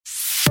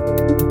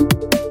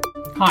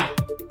Hi,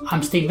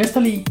 I'm Sten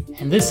Vesterli,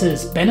 and this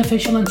is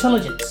Beneficial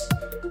Intelligence,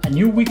 a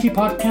new weekly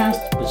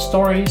podcast with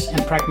stories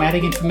and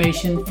pragmatic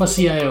information for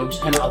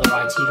CIOs and other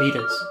IT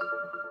leaders.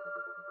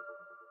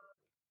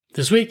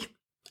 This week,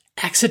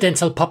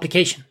 accidental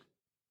publication.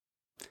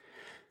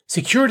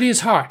 Security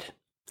is hard,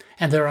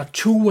 and there are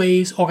two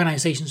ways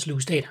organizations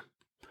lose data.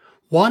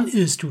 One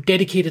is through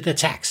dedicated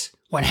attacks,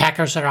 when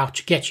hackers are out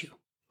to get you.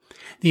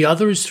 The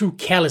other is through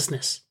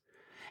carelessness,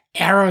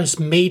 errors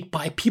made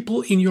by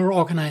people in your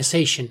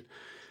organization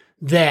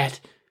that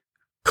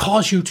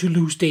cause you to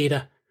lose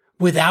data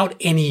without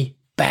any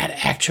bad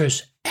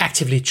actors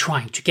actively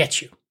trying to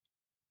get you.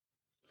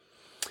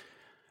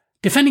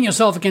 Defending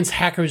yourself against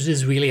hackers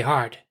is really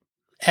hard.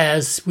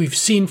 As we've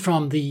seen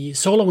from the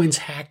SolarWinds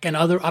hack and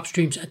other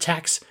upstream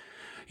attacks,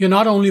 you're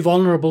not only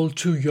vulnerable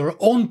to your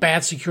own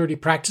bad security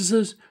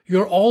practices,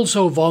 you're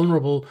also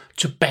vulnerable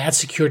to bad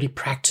security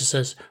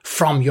practices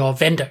from your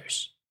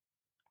vendors.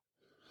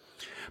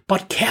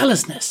 But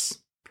carelessness,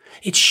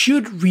 it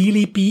should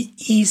really be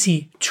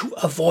easy to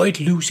avoid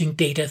losing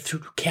data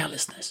through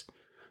carelessness.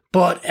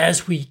 But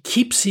as we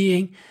keep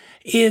seeing,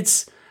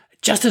 it's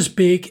just as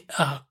big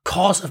a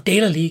cause of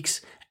data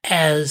leaks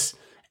as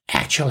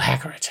actual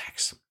hacker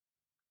attacks.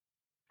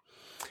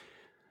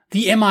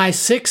 The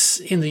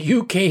MI6 in the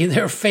UK,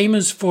 they're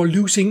famous for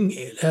losing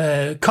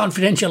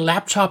confidential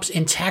laptops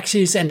in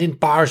taxis and in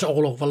bars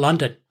all over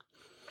London.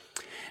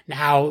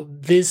 Now,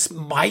 this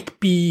might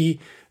be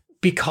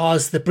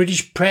because the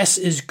British press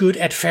is good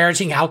at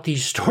ferreting out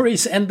these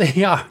stories, and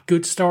they are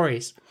good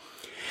stories.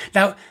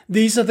 Now,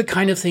 these are the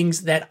kind of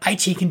things that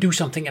IT can do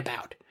something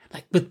about.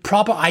 Like with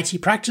proper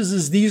IT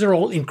practices, these are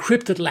all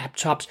encrypted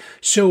laptops.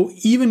 So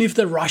even if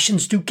the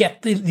Russians do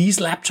get these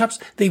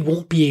laptops, they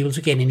won't be able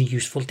to get any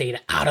useful data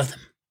out of them.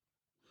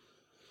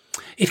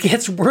 It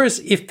gets worse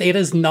if data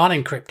is not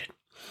encrypted.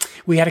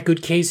 We had a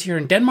good case here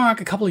in Denmark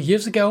a couple of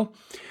years ago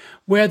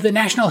where the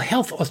national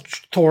health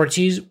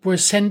authorities were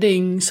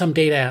sending some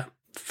data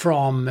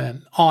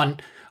from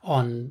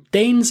on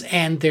Danes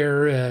and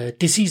their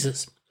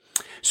diseases.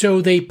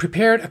 So they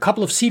prepared a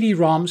couple of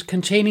CD-ROMs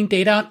containing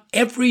data on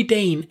every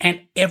Dane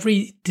and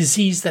every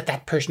disease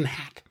that person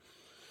had.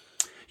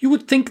 You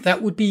would think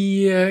that would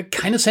be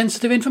kind of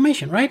sensitive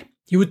information, right?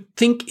 You would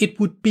think it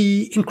would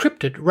be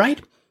encrypted,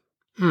 right?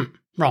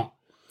 Wrong.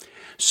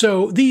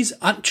 So these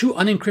are two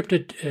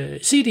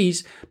unencrypted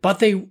CDs, but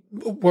they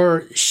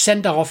were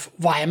sent off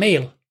via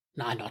mail.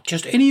 Now, not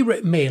just any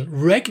mail,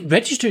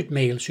 registered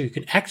mail, so you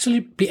can actually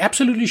be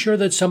absolutely sure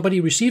that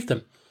somebody received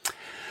them.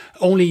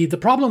 Only the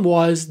problem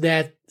was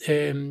that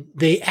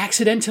they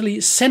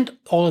accidentally sent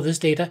all of this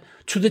data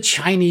to the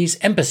Chinese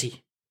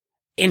embassy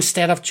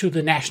instead of to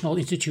the National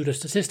Institute of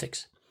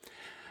Statistics.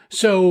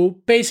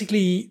 So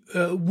basically,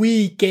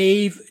 we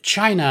gave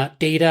China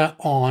data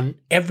on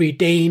every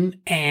Dane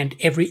and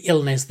every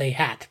illness they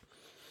had.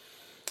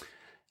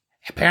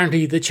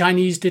 Apparently, the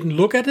Chinese didn't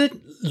look at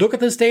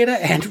this data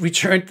and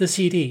returned the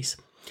CDs.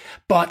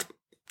 But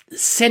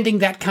sending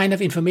that kind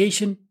of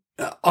information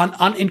on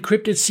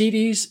unencrypted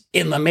CDs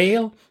in the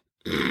mail,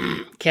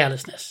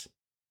 carelessness.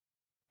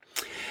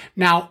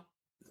 Now,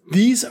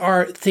 these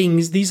are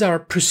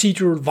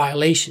procedural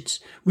violations.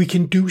 We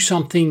can do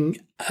something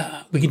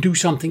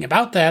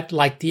about that,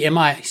 like the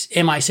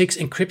MI6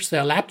 encrypts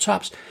their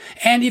laptops.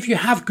 And if you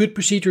have good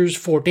procedures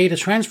for data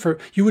transfer,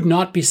 you would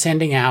not be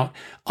sending out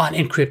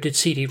unencrypted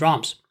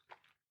CD-ROMs.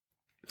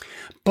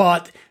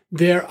 But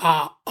there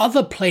are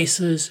other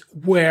places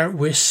where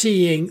we're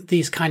seeing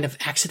these kind of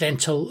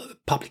accidental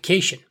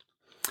publication.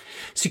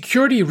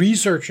 Security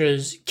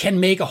researchers can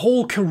make a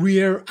whole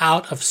career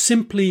out of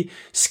simply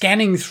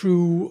scanning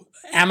through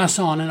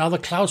Amazon and other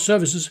cloud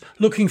services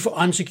looking for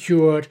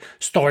unsecured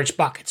storage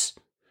buckets.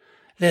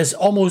 There's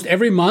almost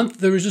every month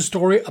there is a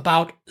story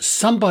about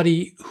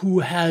somebody who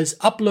has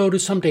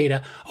uploaded some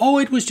data. Oh,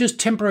 it was just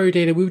temporary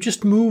data. We were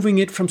just moving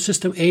it from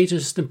system A to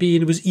system B,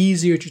 and it was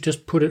easier to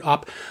just put it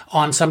up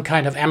on some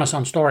kind of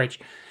Amazon storage.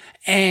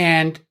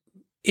 And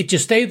it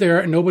just stayed there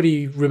and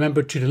nobody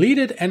remembered to delete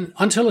it. And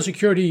until a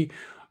security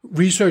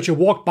researcher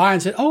walked by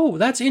and said, oh,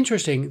 that's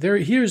interesting.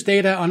 Here's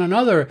data on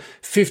another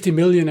 50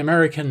 million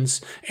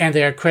Americans and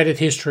their credit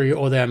history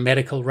or their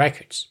medical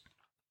records.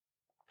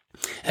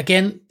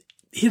 Again,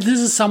 this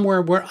is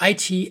somewhere where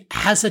IT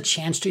has a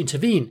chance to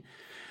intervene.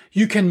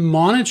 You can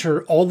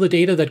monitor all the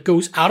data that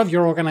goes out of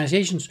your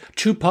organizations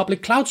to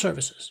public cloud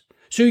services.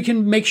 So you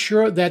can make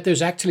sure that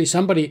there's actually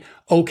somebody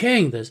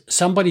okaying this,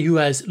 somebody who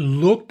has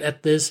looked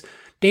at this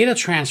data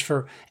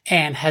transfer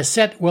and has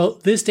said, well,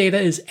 this data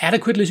is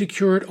adequately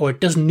secured or it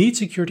doesn't need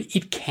security,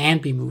 it can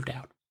be moved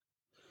out.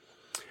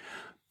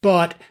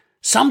 But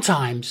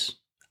sometimes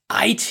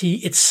IT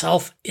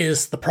itself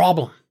is the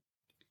problem.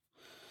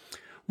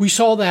 We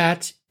saw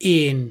that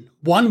in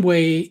one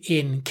way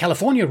in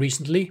California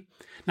recently.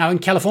 Now, in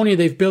California,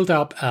 they've built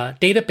up a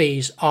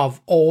database of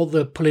all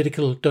the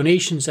political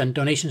donations and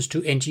donations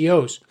to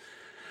NGOs.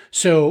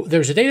 So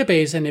there's a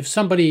database, and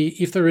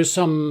if there is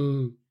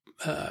some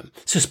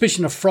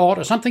suspicion of fraud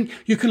or something,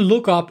 you can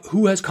look up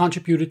who has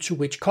contributed to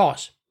which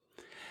cause.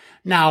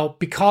 Now,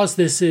 because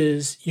this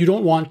is, you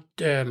don't want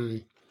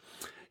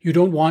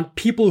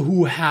people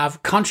who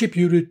have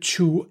contributed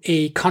to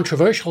a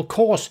controversial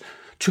cause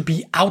to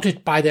be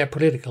outed by their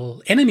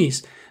political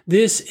enemies.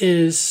 This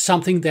is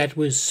something that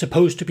was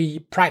supposed to be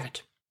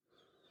private,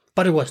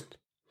 but it wasn't.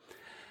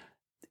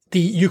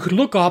 You could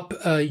look up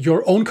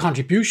your own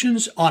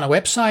contributions on a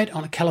website,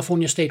 on a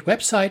California state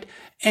website,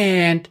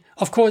 and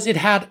of course it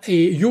had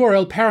a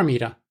URL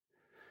parameter.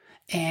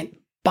 And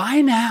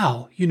by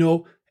now,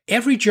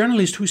 every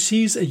journalist who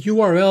sees a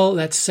URL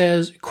that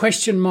says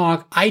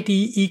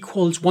 $ID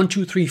equals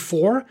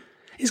 1234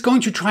 is going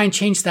to try and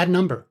change that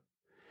number.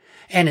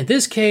 And in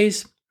this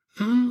case,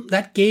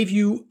 that gave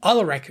you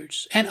other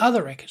records and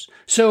other records.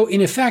 So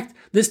in effect,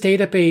 this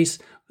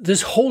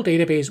whole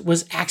database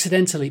was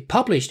accidentally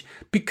published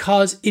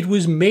because it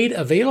was made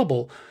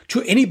available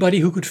to anybody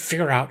who could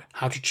figure out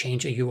how to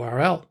change a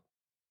URL.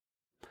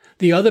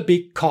 The other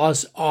big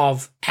cause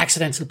of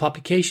accidental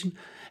publication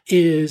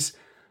is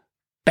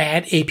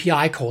bad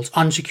API calls,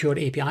 unsecured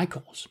API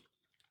calls.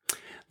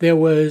 There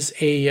was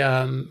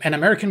an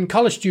American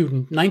college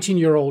student,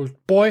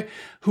 19-year-old boy,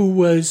 who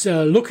was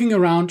shopping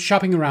around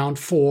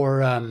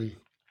for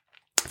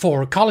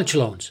college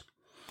loans.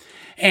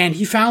 And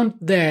he found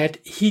that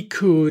he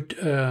could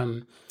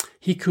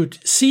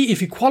see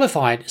if he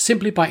qualified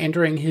simply by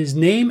entering his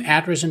name,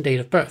 address, and date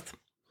of birth.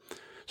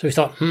 So he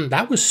thought,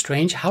 that was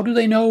strange. How do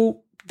they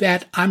know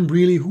that I'm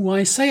really who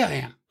I say I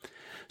am?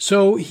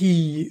 So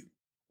he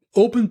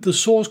opened the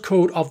source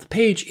code of the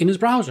page in his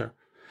browser,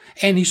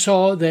 and he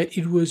saw that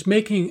it was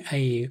making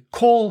a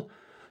call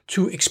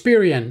to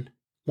Experian,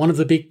 one of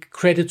the big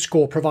credit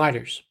score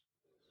providers.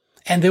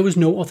 And there was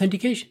no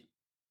authentication.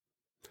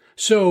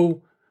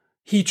 So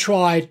he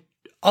tried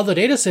other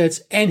data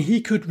sets, and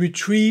he could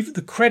retrieve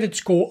the credit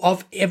score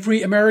of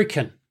every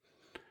American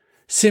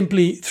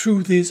simply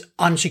through this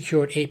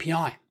unsecured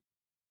API.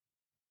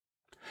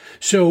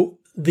 So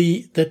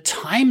the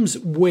times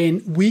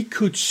when we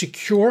could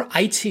secure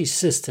IT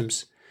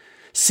systems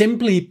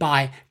simply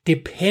by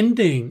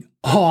depending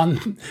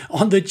on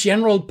the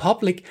general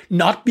public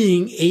not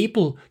being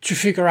able to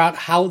figure out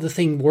how the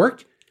thing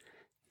worked,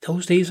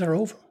 those days are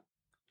over.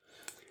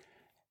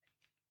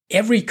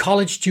 Every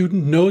college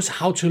student knows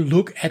how to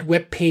look at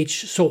web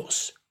page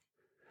source.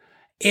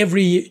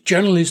 Every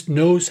journalist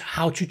knows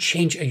how to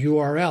change a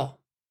URL.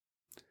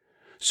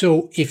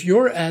 So if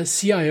you're a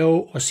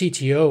CIO or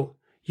CTO,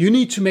 you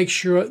need to make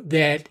sure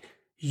that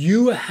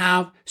you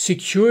have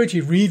security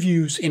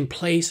reviews in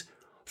place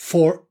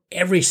for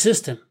every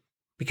system,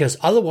 because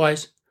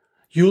otherwise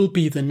you'll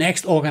be the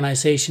next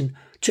organization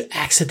to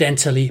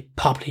accidentally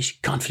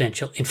publish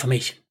confidential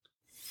information.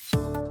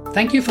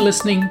 Thank you for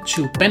listening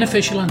to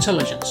Beneficial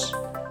Intelligence,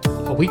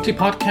 a weekly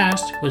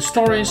podcast with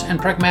stories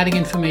and pragmatic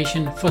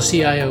information for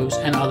CIOs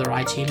and other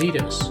IT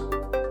leaders.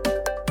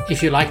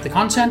 If you like the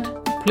content,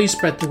 please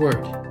spread the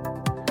word.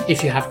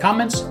 If you have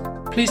comments,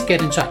 please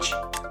get in touch.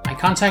 My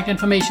contact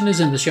information is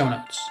in the show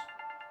notes.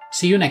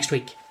 See you next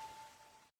week.